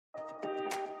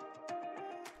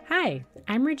Hi,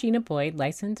 I'm Regina Boyd,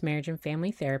 licensed marriage and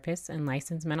family therapist and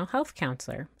licensed mental health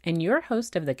counselor, and your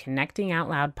host of the Connecting Out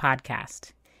Loud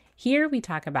podcast. Here we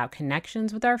talk about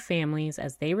connections with our families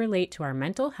as they relate to our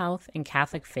mental health and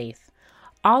Catholic faith,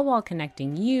 all while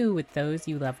connecting you with those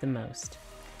you love the most.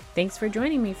 Thanks for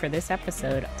joining me for this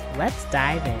episode. Let's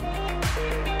dive in.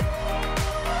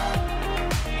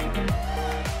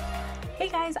 Hey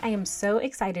guys, I am so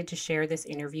excited to share this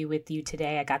interview with you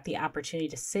today. I got the opportunity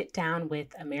to sit down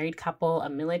with a married couple, a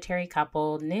military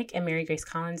couple, Nick and Mary Grace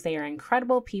Collins. They are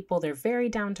incredible people. They're very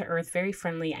down to earth, very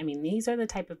friendly. I mean, these are the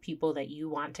type of people that you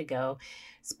want to go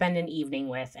spend an evening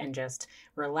with and just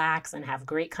relax and have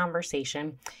great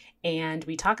conversation. And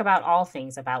we talk about all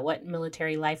things about what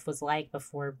military life was like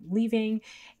before leaving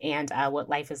and what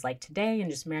life is like today and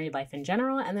just married life in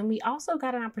general. And then we also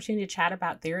got an opportunity to chat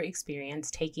about their experience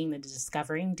taking the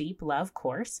Discovering Deep Love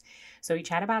course. So we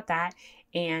chat about that.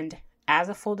 And as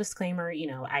a full disclaimer, we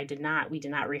did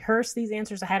not rehearse these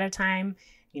answers ahead of time.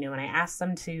 When I asked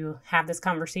them to have this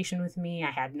conversation with me, I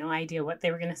had no idea what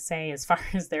they were going to say as far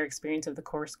as their experience of the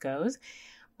course goes.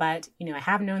 But, I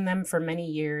have known them for many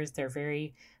years. They're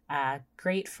very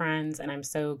great friends, and I'm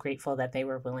so grateful that they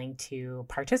were willing to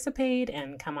participate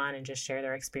and come on and just share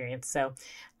their experience. So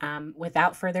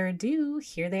without further ado,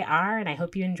 here they are, and I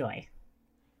hope you enjoy.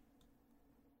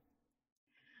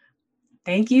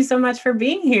 Thank you so much for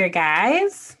being here,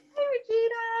 guys. Hey,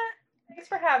 Regina. Thanks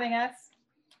for having us.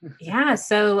 Yeah,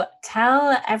 so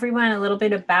tell everyone a little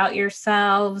bit about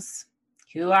yourselves.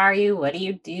 Who are you? What do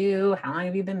you do? How long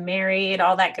have you been married?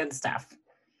 All that good stuff.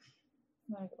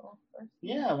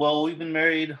 Yeah, well, we've been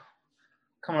married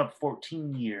coming up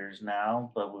 14 years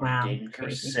now, but we've been dating for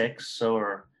 6, so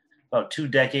we're about 2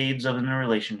 decades of in a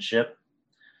relationship,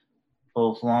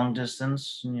 both long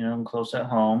distance, and close at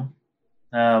home.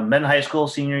 Met in high school,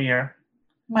 senior year.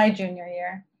 My junior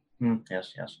year.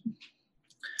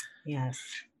 Yes.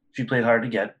 She played hard to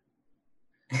get.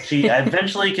 I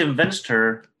eventually convinced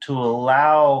her to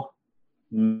allow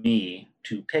me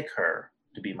to pick her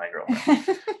to be my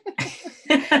girlfriend.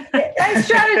 That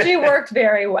strategy worked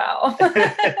very well.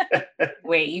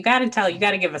 Wait, you got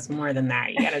to give us more than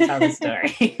that. You got to tell the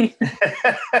story.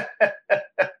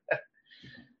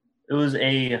 It was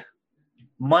a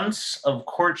months of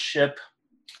courtship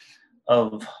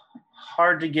of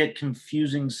hard to get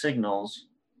confusing signals.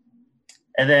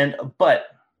 But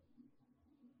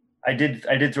I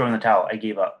did throw in the towel. I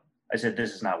gave up. I said,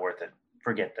 this is not worth it.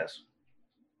 Forget this.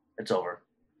 It's over.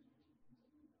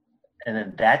 And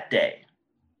then that day,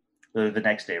 the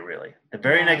next day, really, the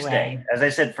very next day, as I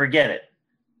said, forget it.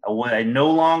 I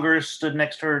no longer stood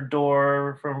next to her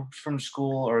door from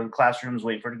school or the classrooms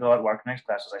waiting for her to go out and walk to the next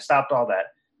classes. I stopped all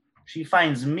that. She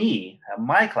finds me at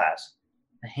my class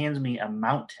and hands me a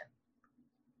mountain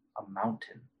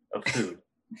of food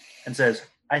and says,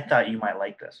 I thought you might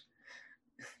like this.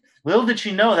 Little did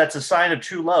she know that's a sign of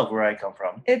true love where I come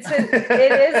from. It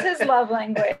is his love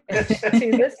language to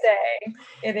this day.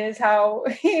 It is how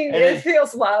he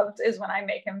feels loved is when I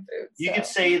make him food. You could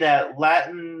say that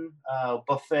Latin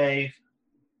buffet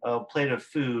plate of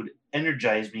food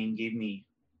energized me and gave me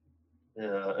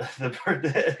the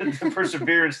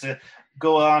perseverance to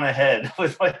go on ahead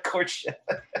with my courtship.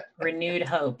 Renewed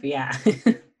hope, yeah.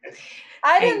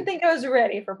 I didn't think I was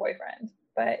ready for boyfriend,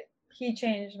 but he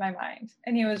changed my mind,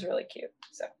 and he was really cute.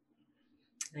 So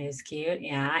he's cute,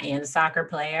 yeah, and a soccer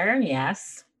player,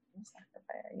 yes. Soccer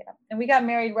player, yeah. And we got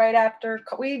married right after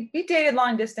we dated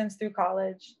long distance through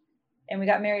college, and we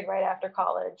got married right after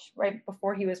college, right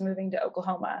before he was moving to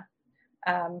Oklahoma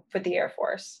for the Air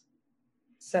Force.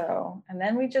 So, and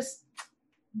then we just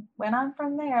went on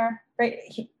from there. Right?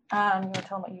 You want to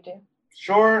tell him what you do?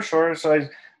 Sure. So I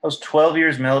was 12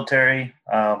 years military.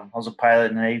 I was a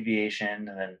pilot in aviation,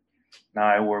 and then now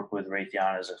I work with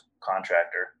Raytheon as a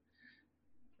contractor.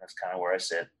 That's kind of where I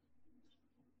sit.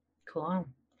 Cool.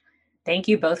 Thank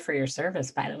you both for your service,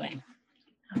 by the way.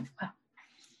 Oh,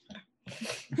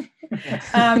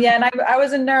 wow. And I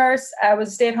was a nurse. I was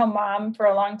a stay-at-home mom for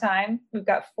a long time. We've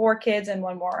got 4 kids and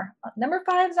 1 more. Number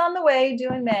 5 is on the way, due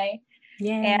in May.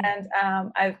 Yay. And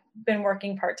I've been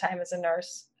working part-time as a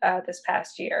nurse this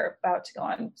past year, about to go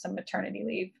on some maternity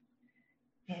leave.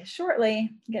 And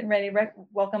shortly, getting ready to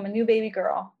welcome a new baby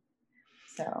girl.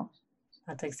 So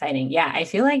that's exciting. Yeah, I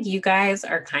feel like you guys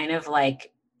are kind of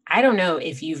like, I don't know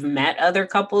if you've met other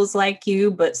couples like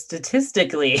you, but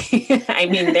statistically, I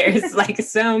mean, there's like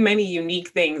so many unique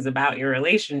things about your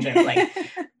relationship. Like,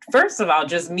 first of all,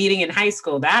 just meeting in high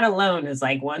school, that alone is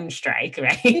like one strike,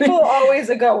 right? People always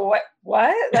go,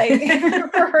 what? Like,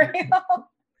 for real?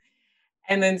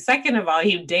 And then second of all,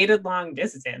 you dated long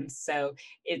distance. So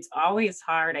it's always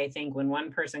hard, I think, when one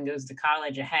person goes to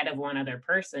college ahead of one other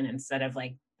person instead of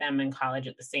like them in college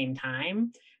at the same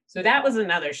time. So that was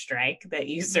another strike that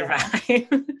you survived.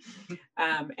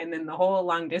 And then the whole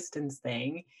long distance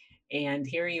thing. And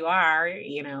here you are,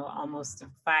 you know, almost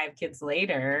 5 kids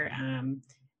later. And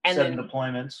 7 then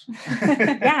deployments.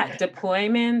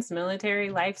 Deployments, military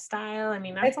lifestyle. I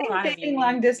mean, that's a lot of dating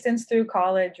long distance through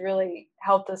college really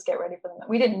helped us get ready for them.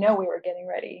 We didn't know we were getting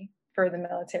ready for the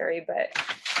military, but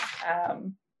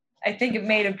I think it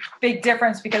made a big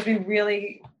difference because we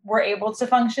really were able to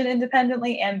function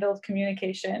independently and build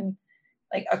communication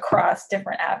like across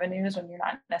different avenues when you're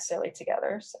not necessarily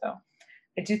together. So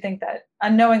I do think that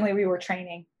unknowingly we were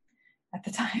training at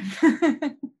the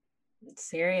time.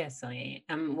 Seriously.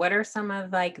 What are some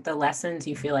of like the lessons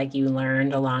you feel like you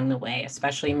learned along the way,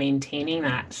 especially maintaining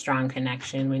that strong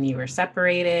connection when you were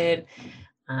separated,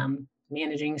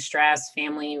 managing stress,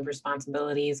 family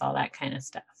responsibilities, all that kind of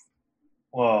stuff?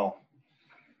 Well,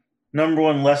 number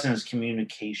one lesson is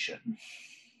communication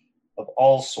of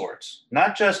all sorts,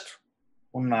 not just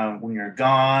when you're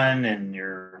gone and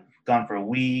you're gone for a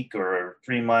week or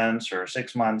 3 months or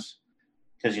 6 months,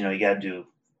 because, you know, you got to do,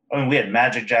 I mean, we had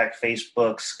Magic Jack,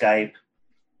 Facebook, Skype.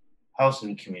 How else did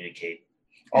we communicate?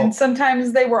 And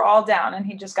sometimes they were all down and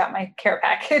he just got my care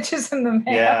packages in the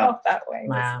mail that way.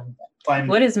 Wow.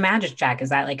 What is Magic Jack? Is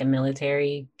that like a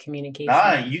military communication?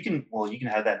 You can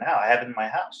have that now. I have it in my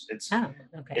house. It's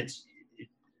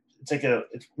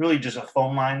really just a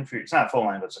phone line it's not a phone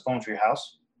line, but it's a phone for your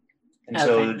house. And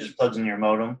so it just plugs in your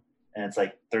modem and it's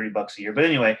like $30 a year. But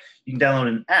anyway, you can download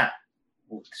an app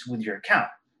with your account.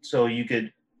 So you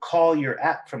could call your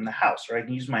app from the house, or I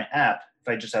can use my app if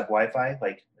I just have Wi-Fi,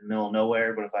 like in the middle of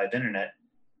nowhere, but if I have internet,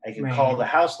 I can call the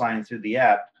house line through the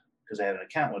app because I have an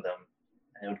account with them,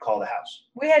 and it would call the house.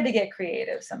 We had to get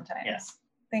creative sometimes. Yeah.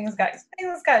 Things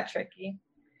got tricky.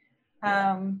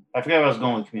 I forgot where I was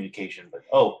going with communication, but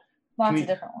lots of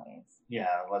different ways. Yeah,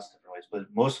 lots of different ways. But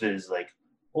most of it is like,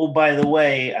 oh, by the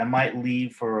way, I might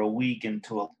leave for a week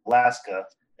into Alaska,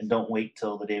 and don't wait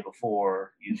till the day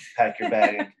before you pack your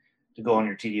bag to go on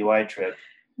your TDY trip.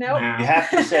 No, You have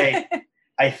to say,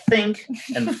 I think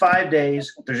in 5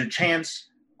 days, there's a chance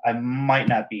I might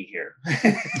not be here.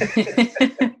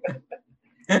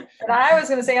 But I was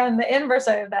going to say on the inverse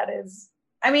side of that is,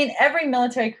 I mean, every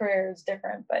military career is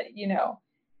different, but you know,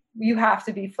 you have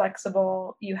to be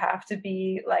flexible. You have to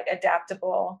be like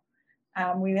adaptable.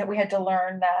 We had to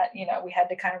learn that, you know, we had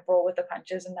to kind of roll with the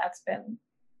punches, and that's been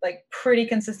like pretty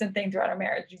consistent thing throughout our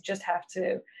marriage. You just have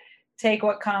to take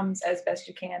what comes as best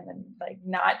you can and like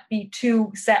not be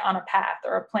too set on a path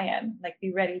or a plan, like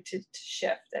be ready to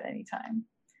shift at any time.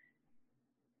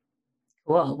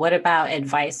 Cool. What about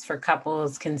advice for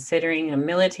couples considering a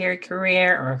military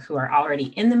career or who are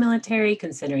already in the military,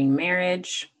 considering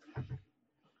marriage?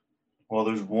 Well,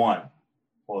 there's one.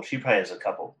 Well, she probably has a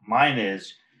couple. Mine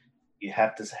is you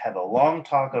have to have a long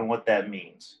talk on what that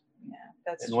means. Yeah,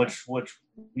 that's true. Which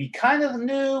we kind of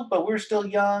knew, but we're still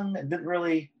young and didn't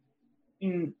really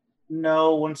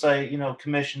know once I,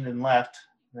 commissioned and left.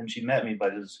 Then she met me,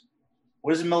 but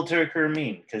what does a military career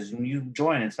mean? Because when you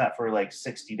join, it's not for like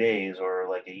 60 days or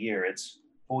like a year. It's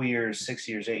 4 years, 6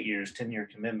 years, 8 years, 10-year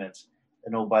commitments.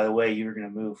 And oh, by the way, you're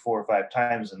going to move 4 or 5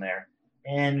 times in there.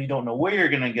 And you don't know where you're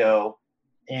going to go.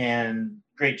 And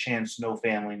great chance, no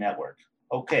family network.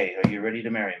 Okay, are you ready to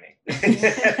marry me?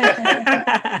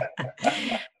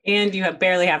 And you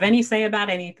barely have any say about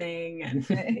anything. And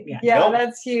nope.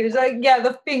 That's huge. Like,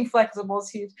 the being flexible is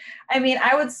huge. I mean,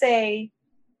 I would say,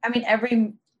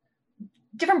 every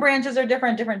different branches are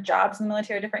different jobs in the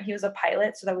military are different. He was a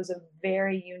pilot, so that was a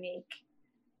very unique,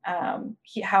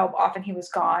 how often he was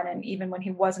gone. And even when he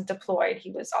wasn't deployed,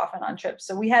 he was often on trips.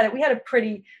 So we had a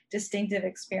pretty distinctive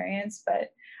experience,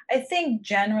 but I think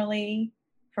generally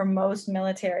for most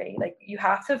military, like you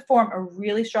have to form a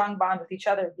really strong bond with each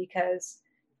other because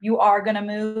you are going to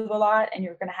move a lot and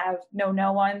you're going to have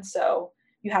no one. So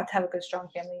you have to have a good, strong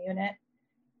family unit.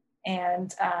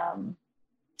 And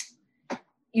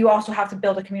you also have to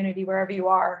build a community wherever you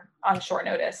are on short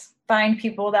notice. Find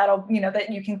people that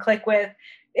you can click with.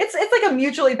 It's like a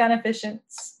mutually beneficent,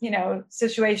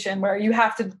 situation where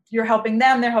you're helping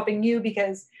them, they're helping you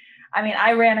because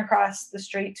I ran across the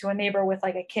street to a neighbor with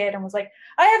like a kid and was like,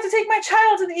 I have to take my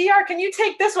child to the ER. Can you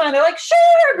take this one? And they're like,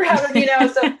 sure, grab him,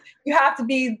 So you have to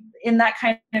be in that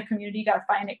kind of community. You got to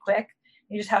find it quick.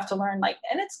 You just have to learn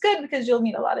and it's good because you'll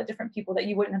meet a lot of different people that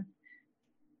you wouldn't have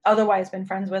otherwise been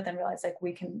friends with and realize like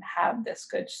we can have this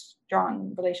good,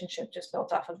 strong relationship just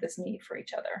built off of this need for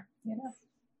each other,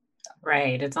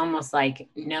 Right. It's almost like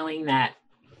knowing that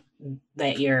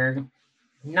that you're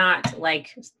not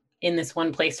like in this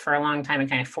one place for a long time. It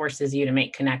kind of forces you to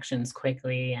make connections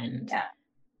quickly and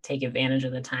take advantage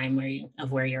of the time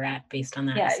where you're at based on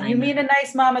that assignment. You meet a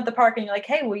nice mom at the park and you're like,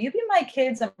 hey, will you be my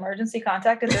kid's emergency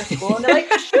contact at their school? And they're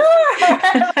like, sure.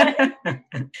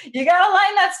 You gotta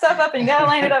line that stuff up and you gotta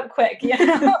line it up quick, you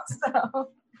know? So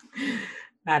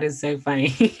that is so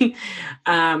funny.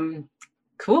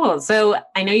 Cool. So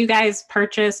I know you guys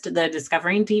purchased the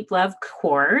Discovering Deep Love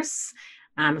course.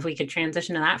 If we could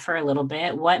transition to that for a little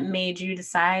bit, what made you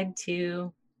decide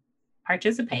to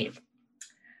participate?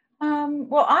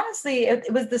 Well, honestly,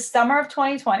 it was the summer of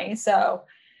 2020. So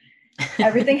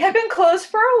everything had been closed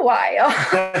for a while.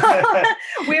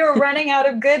 We were running out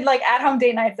of good, like at-home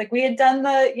date nights. Like we had done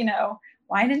the,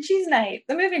 wine and cheese night,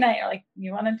 the movie night. Or like,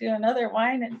 you want to do another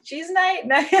wine and cheese night?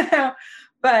 No,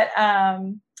 But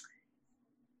I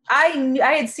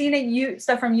had seen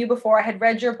stuff from you before. I had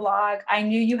read your blog. I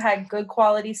knew you had good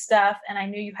quality stuff, and I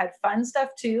knew you had fun stuff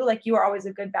too. Like you were always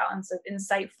a good balance of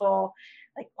insightful,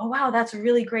 like, oh wow, that's a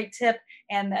really great tip,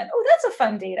 and then, oh, that's a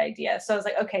fun date idea. So I was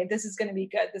like, okay, this is going to be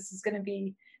good. This is going to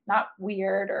be not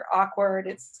weird or awkward.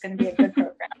 It's going to be a good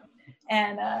program.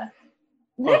 And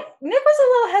Nick was a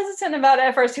little hesitant about it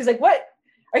at first. He was like, what?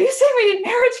 Are you saying we need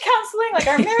marriage counseling? Like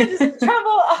our marriage is in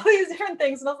trouble, all these different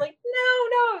things. And I was like,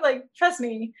 no, like, trust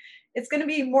me, it's going to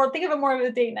be more, think of it more of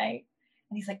a date night.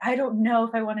 And he's like, I don't know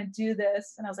if I want to do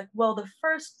this. And I was like, well, the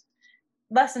first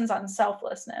lesson's on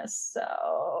selflessness. So,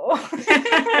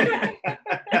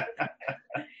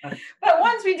 but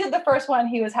once we did the first one,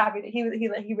 he was happy. He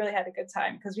really had a good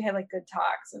time because we had like good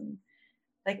talks, and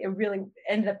like it really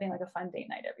ended up being like a fun date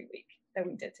night every week that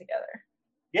we did together.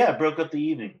 Yeah, it broke up the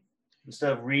evening.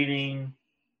 Instead of reading,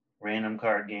 random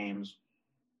card games,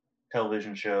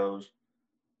 television shows,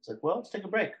 it's like, well, let's take a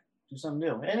break, do something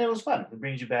new. And it was fun. It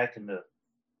brings you back into,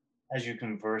 as you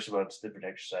converse about different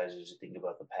exercises, you think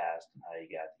about the past and how you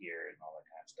got here and all that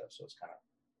kind of stuff. So it's kind of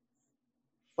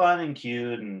fun and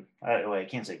cute. And I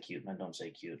can't say cute. I don't say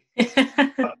cute.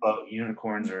 About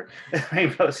unicorns or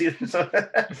rainbows. So,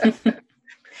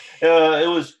 it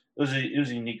was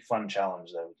a unique, fun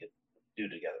challenge that we could do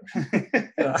together.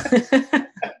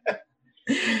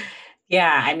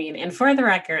 Yeah, I mean, and for the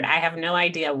record, I have no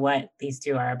idea what these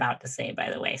two are about to say, by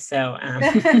the way. So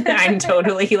I'm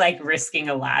totally like risking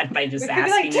a lot by just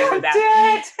asking you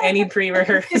without any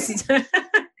pre-rehearsed.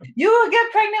 You will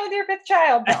get pregnant with your fifth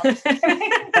child. No.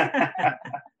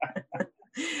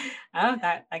 Oh,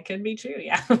 that could be true.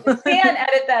 Yeah. You can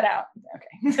edit that out.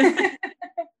 Okay.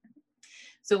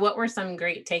 So what were some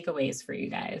great takeaways for you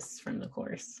guys from the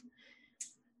course?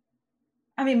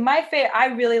 I mean,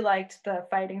 I really liked the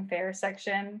fighting fair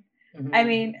section. Mm-hmm. I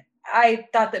mean, I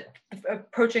thought that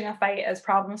approaching a fight as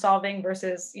problem solving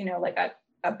versus, like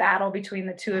a battle between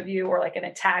the two of you or like an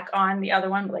attack on the other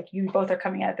one, like you both are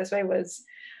coming at it this way, was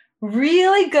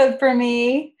really good for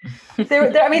me. There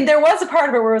was a part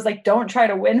of it where it was like, don't try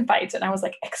to win fights. And I was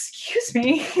like, excuse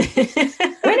me,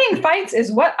 winning fights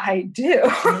is what I do.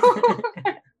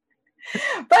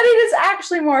 But it is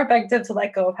actually more effective to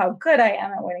let go of how good I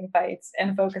am at winning fights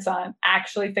and focus on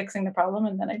actually fixing the problem.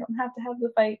 And then I don't have to have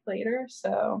the fight later.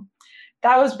 So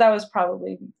that was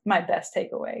probably my best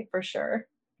takeaway for sure.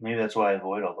 Maybe that's why I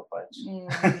avoid all the fights.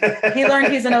 He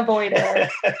learned he's an avoider.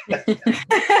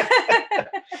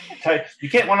 You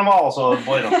can't win them all, so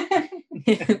avoid them.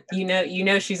 You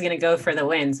know she's gonna go for the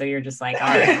win, so you're just like, all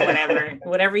right,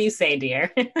 whatever you say,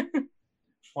 dear.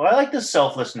 Well, I like the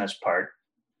selflessness part,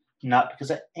 not because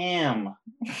I am,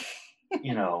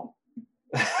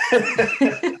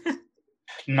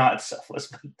 not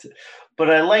selfless,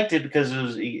 but I liked it because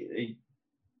it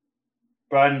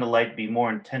brought into light to be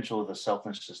more intentional with the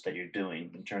selflessness that you're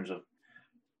doing in terms of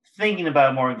thinking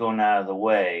about more and going out of the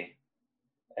way,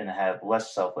 and have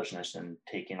less selfishness and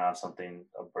taking on a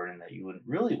burden that you wouldn't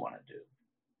really want to do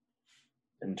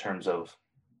in terms of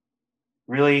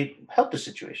really help the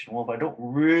situation. Well, if I don't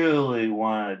really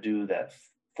want to do that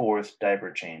fourth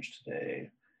diaper change today,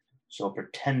 so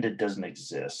pretend it doesn't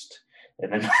exist.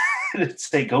 And then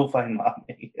say, go find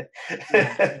mommy.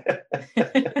 Haven't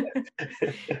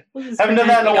done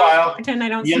that in a while. Pretend I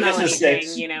don't smell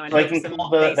anything, and so I can pull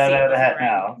that out of the hat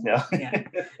now. Yeah.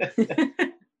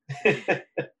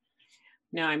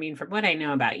 No, I mean, from what I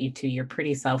know about you two, you're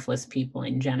pretty selfless people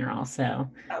in general. So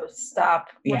stop.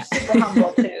 We're super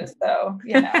humble too. So,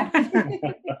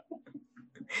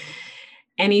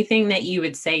 Anything that you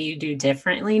would say you do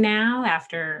differently now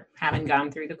after having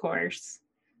gone through the course?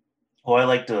 Well, I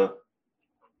like to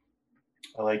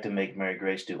make Mary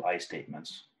Grace do I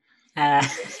statements.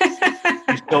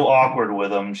 She's so awkward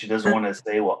with him. She doesn't want to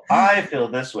say, well, I feel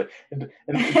this way. And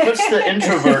puts the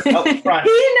introvert up front.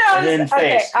 He knows. And then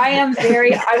okay, face.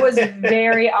 I was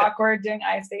very awkward doing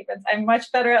I statements. I'm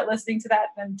much better at listening to that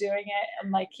than doing it.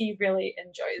 And like, he really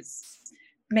enjoys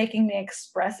making me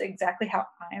express exactly how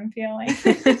I'm feeling.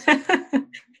 Because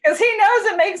he knows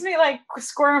it makes me like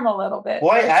squirm a little bit.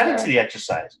 Well, I added to the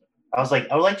exercise. I was like,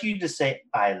 I would like you to say,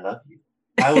 I love you.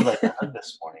 I would like a hug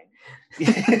this morning.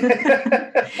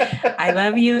 I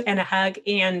love you and a hug,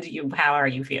 and you. How are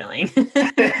you feeling?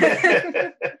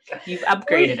 You've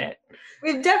upgraded it.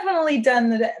 We've definitely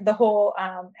done the whole,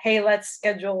 hey, let's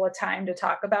schedule a time to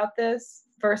talk about this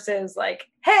versus like,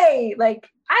 hey, like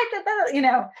I did that, you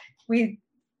know, we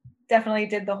definitely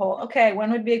did the whole, okay,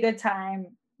 when would be a good time?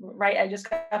 Right. I just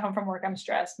got home from work. I'm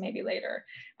stressed, maybe later.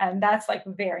 And that's like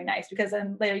very nice because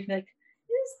then later you can be like,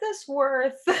 is this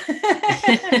worth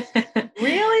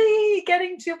really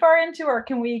getting too far into, or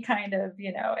can we kind of,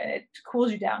 you know, it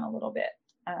cools you down a little bit.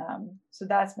 So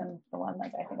that's been the one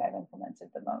that I think I've implemented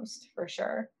the most for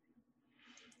sure.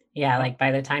 Yeah. Like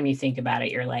by the time you think about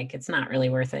it, you're like, it's not really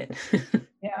worth it.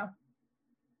 Yeah.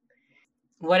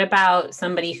 What about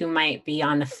somebody who might be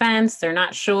on the fence? They're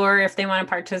not sure if they want to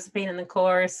participate in the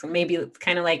course. Maybe it's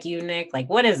kind of like you, Nick. Like,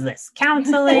 what is this?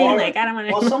 Counseling? Like, I don't want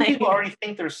to. Well, some people already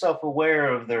think they're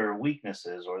self-aware of their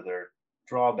weaknesses or their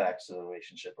drawbacks to the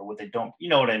relationship or what they don't. You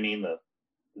know what I mean? The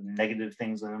negative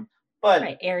things in them. But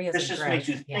right, areas this just growth. makes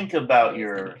you think about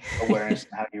your awareness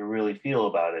and how you really feel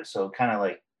about it. So kind of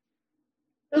like,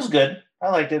 it was good. I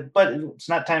liked it, but it's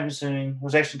not time consuming. It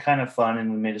was actually kind of fun,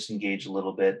 and we made us engage a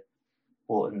little bit.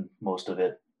 Well, in most of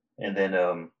it, and then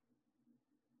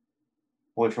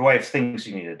well, if your wife thinks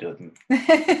you need to do it,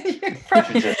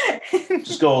 you should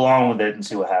just go along with it and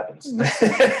see what happens.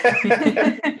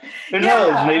 Who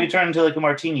knows? Maybe turn into like a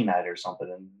martini night or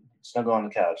something and snuggle on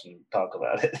the couch and talk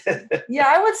about it. Yeah,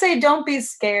 I would say don't be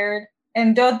scared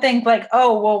and don't think like,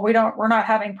 oh, well, we're not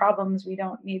having problems, we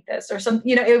don't need this or something.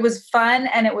 You know, it was fun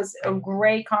and it was a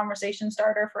great conversation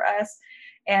starter for us.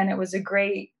 And it was a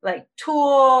great like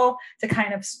tool to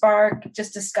kind of spark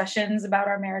just discussions about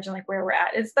our marriage and like where we're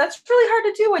at. That's really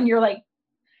hard to do when you're like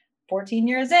 14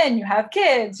 years in, you have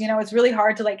kids, you know, it's really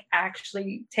hard to like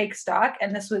actually take stock.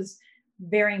 And this was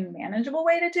very manageable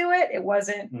way to do it. It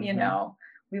wasn't, you know,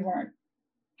 we weren't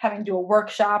having to do a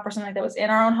workshop or something like that. It was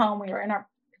in our own home. We were in our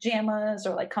pajamas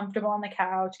or like comfortable on the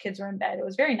couch. Kids were in bed. It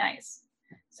was very nice.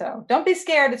 So don't be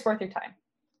scared. It's worth your time.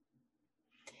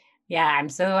 Yeah, I'm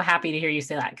so happy to hear you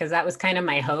say that because that was kind of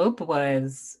my hope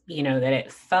was, you know, that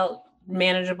it felt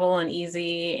manageable and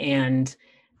easy and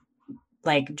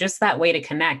like just that way to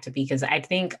connect because I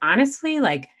think honestly,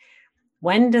 like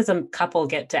when does a couple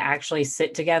get to actually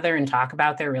sit together and talk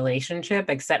about their relationship,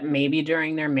 except maybe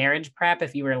during their marriage prep,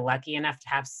 if you were lucky enough to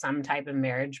have some type of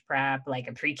marriage prep, like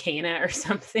a pre-Cana or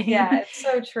something. Yeah, it's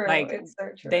so true. Like, it's so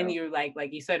true. Then you like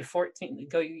you said, 14,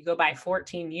 you go by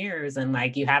 14 years and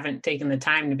like, you haven't taken the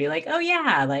time to be like, oh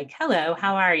yeah, like, hello,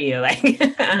 how are you? Like,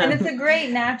 and it's a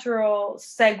great natural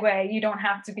segue. You don't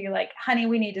have to be like, honey,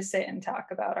 we need to sit and talk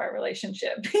about our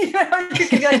relationship. You know, you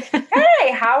can be like,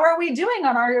 hey, how are we doing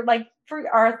on our, like, for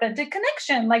our authentic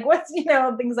connection, like what's, you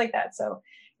know, things like that. So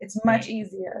it's much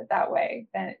easier that way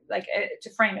than like to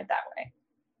frame it that way.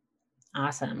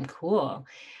 Awesome. Cool.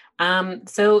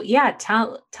 So yeah,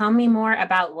 tell me more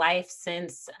about life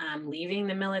since leaving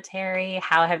the military.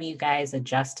 How have you guys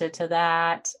adjusted to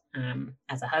that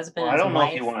as a husband? Well, I don't know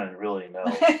wife? if you want to really know.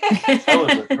 That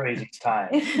was the craziest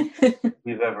time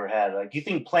we've ever had. Like, you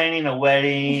think planning a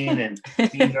wedding and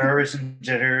being nervous and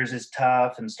jitters is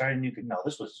tough and starting new? No,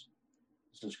 this was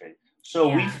great.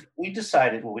 So we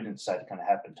decided, well, we didn't decide, it kind of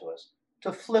happened to us,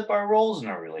 to flip our roles in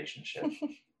our relationship.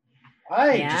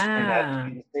 I just turned out to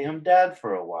be the stay-home dad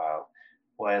for a while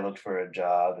I looked for a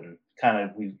job and kind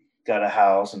of we got a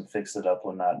house and fixed it up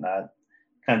and not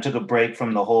kind of took a break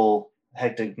from the whole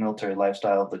hectic military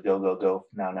lifestyle of the go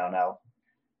now.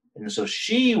 And so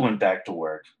she went back to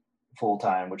work full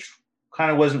time, which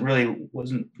kind of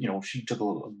wasn't, you know, she took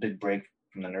a big break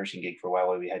from the nursing gig for a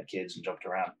while we had kids and jumped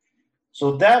around.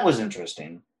 So that was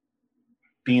interesting,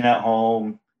 being at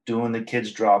home, doing the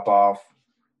kids drop off,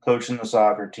 coaching the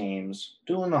soccer teams,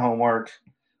 doing the homework,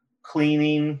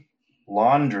 cleaning,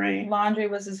 laundry. Laundry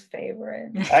was his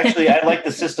favorite. Actually, I liked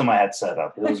the system I had set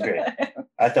up. It was great.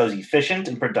 I thought it was efficient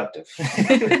and productive.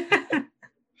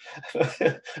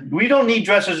 We don't need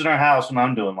dressers in our house when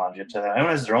I'm doing laundry.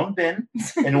 Everyone has their own bin,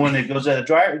 and when it goes out of the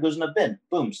dryer, it goes in a bin.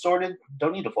 Boom, sorted.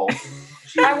 Don't need a fold.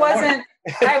 I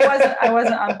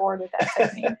wasn't on board with that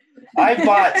technique. I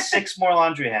bought 6 more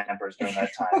laundry hampers during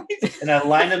that time, and I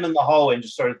lined them in the hallway and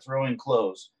just started throwing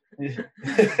clothes.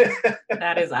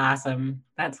 That is awesome.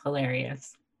 That's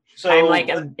hilarious. So I'm like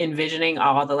envisioning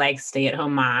all the like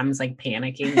stay-at-home moms like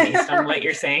panicking based on what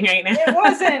you're saying right now. It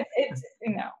wasn't. It's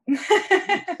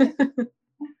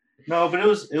no, but it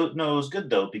was good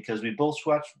though, because we both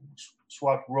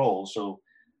swapped roles. So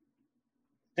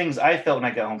things I felt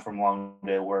when I got home from a long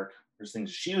day of work, there's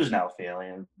things she was now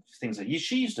feeling, and things that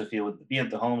she used to feel with being at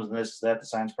the homes and this, that, the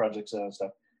science projects and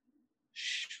stuff.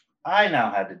 I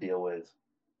now had to deal with,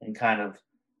 and kind of,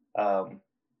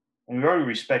 and we already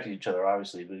respected each other,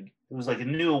 obviously, but it was like a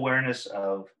new awareness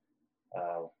of,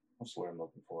 what's the word I'm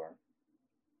looking for?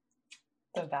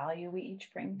 The value we each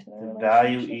bring to the relationship.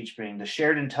 Value each bring, the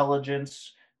shared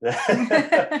intelligence,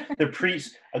 a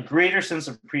greater sense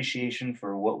of appreciation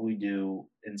for what we do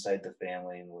inside the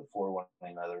family and for one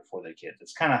another, for the kids.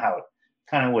 It's kind of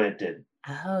what it did.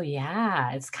 Oh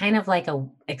yeah, it's kind of like a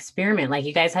experiment. Like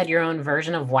you guys had your own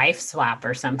version of wife swap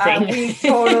or something. We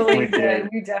totally did.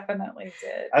 We definitely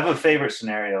did. I have a favorite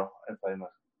scenario. If I don't know.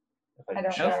 I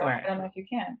don't know if you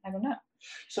can. I don't know.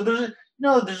 So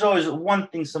there's always one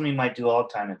thing somebody might do all the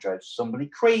time that drives somebody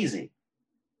crazy.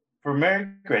 For Mary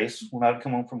Grace, when I would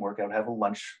come home from work, I would have a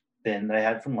lunch bin that I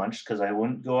had from lunch because I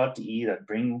wouldn't go out to eat. I'd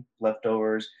bring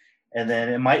leftovers, and then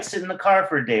it might sit in the car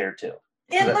for a day or two.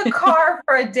 In the car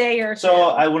for a day or two.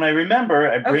 So when I remember,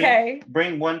 I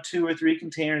bring 1, 2, or 3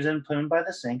 containers in, put them by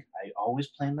the sink. I always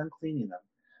planned on cleaning them.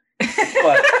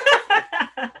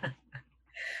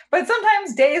 But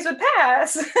sometimes days would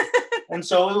pass. And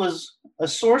so it was a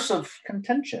source of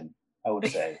contention, I would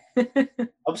say,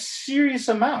 of serious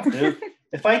amount.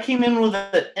 If I came in with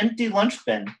an empty lunch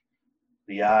bin,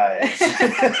 the eyes.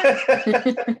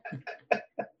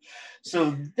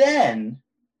 So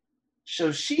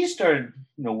she started,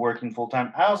 working full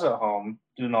time. I was at home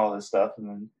doing all this stuff, and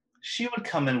then she would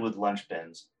come in with lunch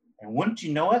bins. And wouldn't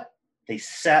you know it? They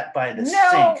sat by the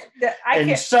sink,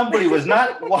 and somebody was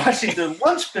not washing their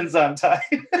lunch bins on time.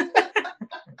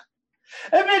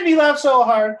 It made me laugh so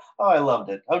hard. Oh, I loved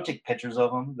it. I would take pictures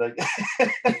of them.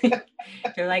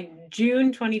 They're like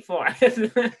June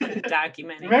 24th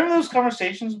documenting. Remember those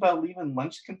conversations about leaving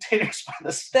lunch containers by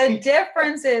the sink? The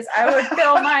difference is I would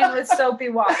fill mine with soapy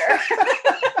water.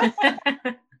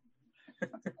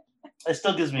 It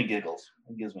still gives me giggles.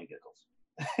 It gives me giggles.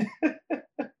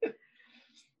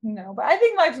 No, but I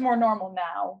think life's more normal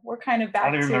now. We're kind of back to...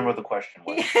 I don't even remember what the question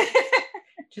was.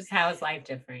 Just how is life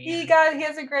different? Yeah. He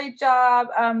has a great job.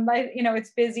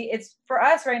 It's busy. It's for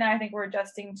us right now. I think we're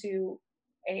adjusting to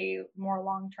a more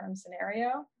long-term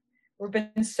scenario. We've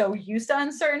been so used to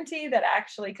uncertainty that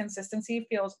actually consistency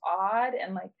feels odd.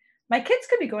 And like my kids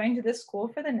could be going to this school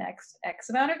for the next X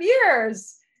amount of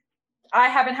years. I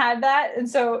haven't had that. And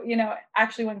so,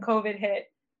 actually when COVID hit,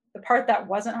 the part that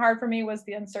wasn't hard for me was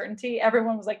the uncertainty.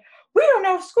 Everyone was like, we don't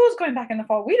know if school's going back in the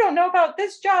fall. We don't know about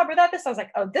this job or that. I was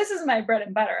like, oh, this is my bread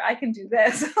and butter. I can do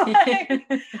this.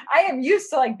 I am used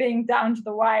to like being down to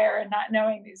the wire and not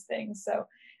knowing these things. So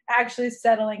actually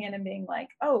settling in and being like,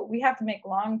 oh, we have to make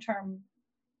long-term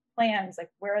plans. Like,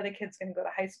 where are the kids going to go to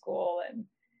high school? And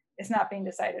it's not being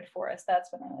decided for us. That's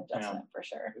been an adjustment for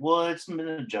sure. Well, it's been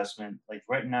an adjustment. Like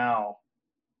right now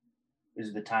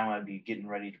is the time I'd be getting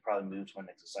ready to probably move to my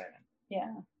next assignment.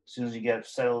 Yeah. As soon as you get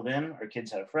settled in, our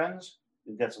kids have friends.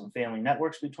 We've got some family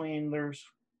networks between their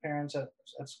parents at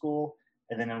school,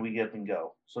 and then we get up and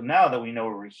go. So now that we know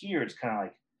we're here, it's kind of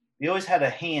like we always had a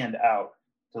hand out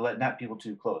to let not people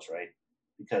too close, right?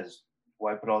 Because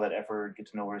why put all that effort, get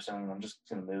to know where someone, I'm just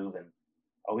going to move, and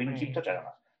we can keep touch. I don't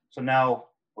know. So now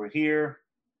we're here.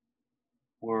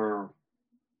 We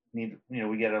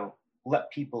got to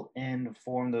let people in,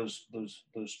 form those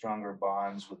stronger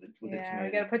bonds with the community. Yeah,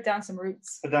 we got to put down some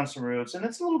roots. And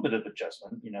it's a little bit of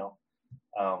adjustment,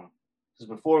 because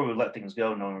before we would let things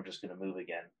go, knowing we're just going to move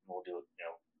again. We'll do it,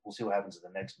 we'll see what happens in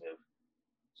the next move.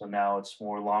 So now it's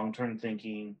more long-term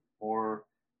thinking, or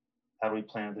how do we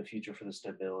plan the future for the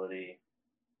stability?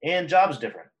 And job's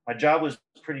different. My job was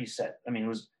pretty set. I mean,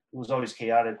 it was always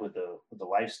chaotic with the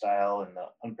lifestyle and the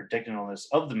unpredictableness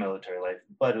of the military life,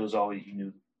 but it was always, you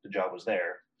knew the job was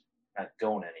there, not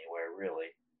going anywhere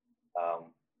really.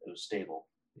 It was stable.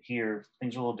 Here,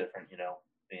 things are a little different, being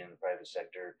in the private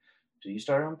sector. Do you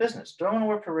start your own business? Do I want to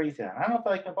work for Raytheon? I don't know if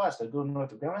I like my boss. Do I go to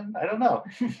Northrop Grumman? I don't know.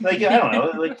 I don't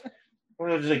know.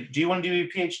 We're just like, do you want to do your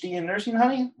PhD in nursing,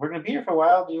 honey? We're going to be here for a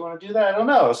while. Do you want to do that? I don't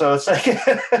know. So it's like...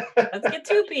 Let's get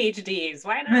 2 PhDs.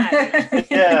 Why not?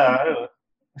 Yeah.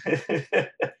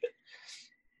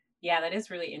 Yeah, that is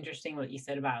really interesting what you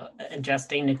said about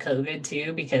adjusting to COVID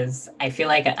too, because I feel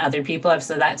like other people have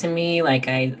said that to me. Like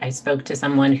I spoke to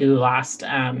someone who lost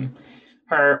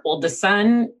her oldest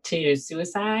son to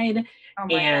suicide,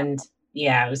 and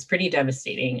Yeah, it was pretty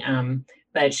devastating.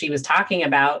 But she was talking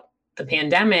about the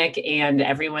pandemic and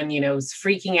everyone, was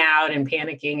freaking out and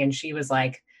panicking. And she was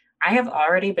like, I have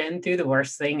already been through the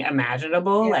worst thing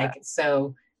imaginable. Yeah. Like,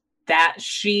 so that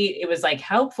it was like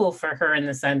helpful for her in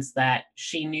the sense that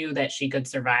she knew that she could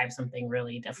survive something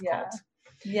really difficult.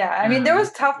 Yeah. I mean, there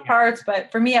was tough parts,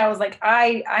 but for me, I was like,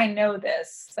 I know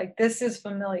this. Like, this is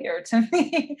familiar to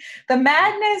me. The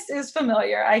madness is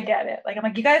familiar. I get it. Like, I'm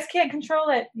like, you guys can't control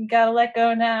it. You got to let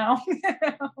go now.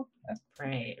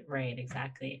 Right,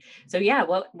 exactly. So yeah,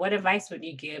 what advice would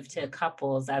you give to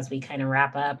couples as we kind of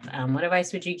wrap up? What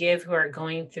advice would you give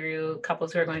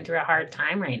couples who are going through a hard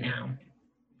time right now?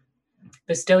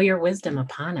 Bestow your wisdom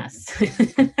upon us.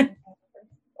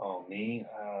 Oh, me?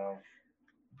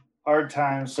 Hard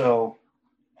time. So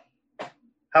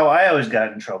how I always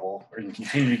got in trouble or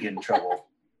continue to get in trouble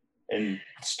and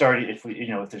started, if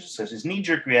there's this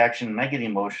knee-jerk reaction and I get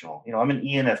emotional. I'm an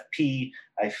ENFP.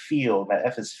 I feel, my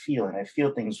F is feeling. I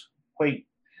feel things quite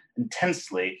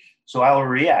intensely. So I'll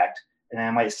react and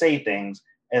I might say things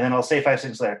and then I'll say 5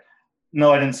 seconds later,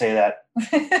 no, I didn't say that.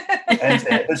 I didn't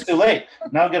say it. It's too late.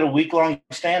 Now I'll get a week-long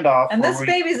standoff. And this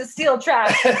baby's a steel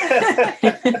trap.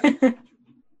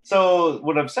 So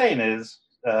what I'm saying is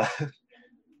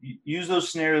use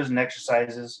those scenarios and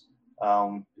exercises.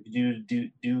 If you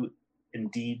do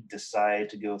indeed decide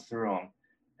to go through them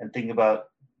and think about,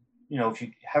 if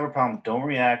you have a problem, don't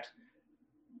react,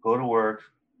 go to work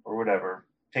or whatever,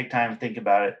 take time to think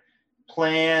about it,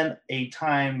 plan a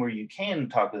time where you can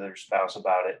talk with your spouse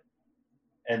about it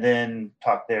and then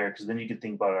talk there. Because then you could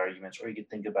think about arguments or you could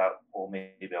think about, well,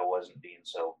 maybe I wasn't being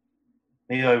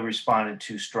maybe I responded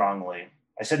too strongly.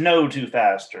 I said no too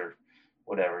fast or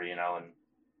whatever, and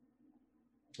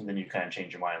then you kind of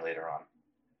change your mind later on.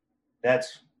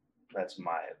 That's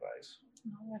my advice.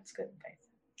 Oh, that's good advice.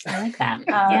 I like that.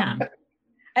 Yeah.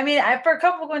 I mean, for a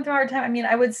couple going through a hard time, I mean,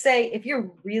 I would say if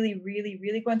you're really, really,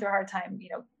 really going through a hard time,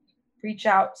 reach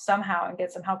out somehow and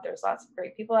get some help. There's lots of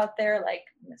great people out there like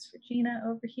Miss Regina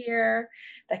over here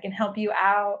that can help you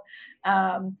out.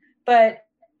 But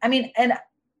I mean, and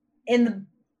in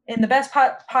the best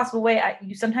possible way,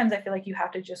 sometimes I feel like you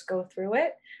have to just go through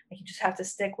it. Like you just have to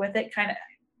stick with it, kind of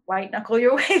white knuckle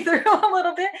your way through a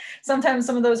little bit. Sometimes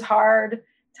some of those hard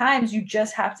times you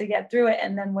just have to get through it.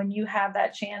 And then when you have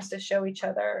that chance to show each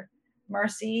other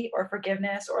mercy or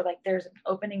forgiveness or like there's an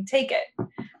opening, take it.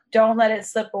 Don't let it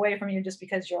slip away from you just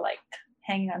because you're like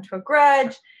hanging on to a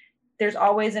grudge. There's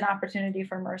always an opportunity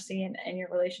for mercy in your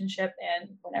relationship. And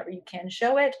whenever you can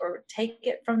show it or take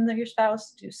it from your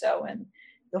spouse, do so. And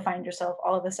you'll find yourself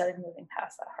all of a sudden moving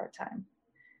past that hard time.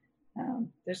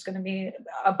 There's going to be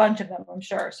a bunch of them, I'm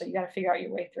sure. So you got to figure out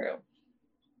your way through.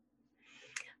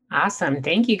 Awesome.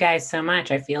 Thank you guys so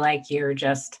much. I feel like you're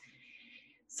just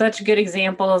such good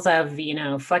examples of,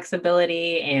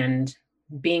 flexibility and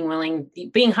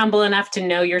being humble enough to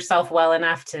know yourself well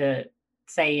enough to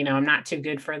say, I'm not too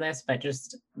good for this, but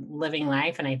just living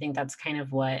life. And I think that's kind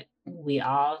of what we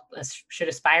all should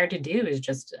aspire to do is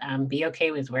just be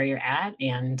okay with where you're at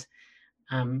and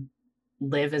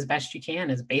live as best you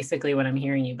can is basically what I'm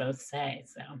hearing you both say.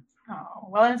 So,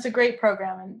 well, and it's a great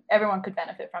program and everyone could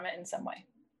benefit from it in some way.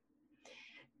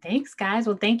 Thanks, guys.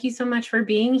 Well, thank you so much for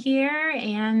being here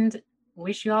and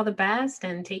wish you all the best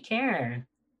and take care.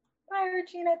 Bye,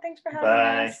 Regina. Thanks for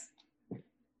having us.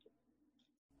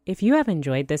 If you have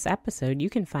enjoyed this episode, you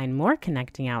can find more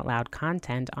Connecting Out Loud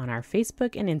content on our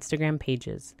Facebook and Instagram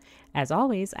pages. As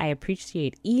always, I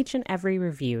appreciate each and every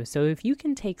review, so if you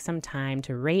can take some time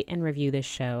to rate and review this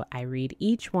show, I read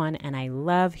each one and I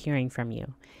love hearing from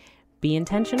you. Be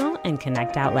intentional and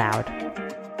connect out loud.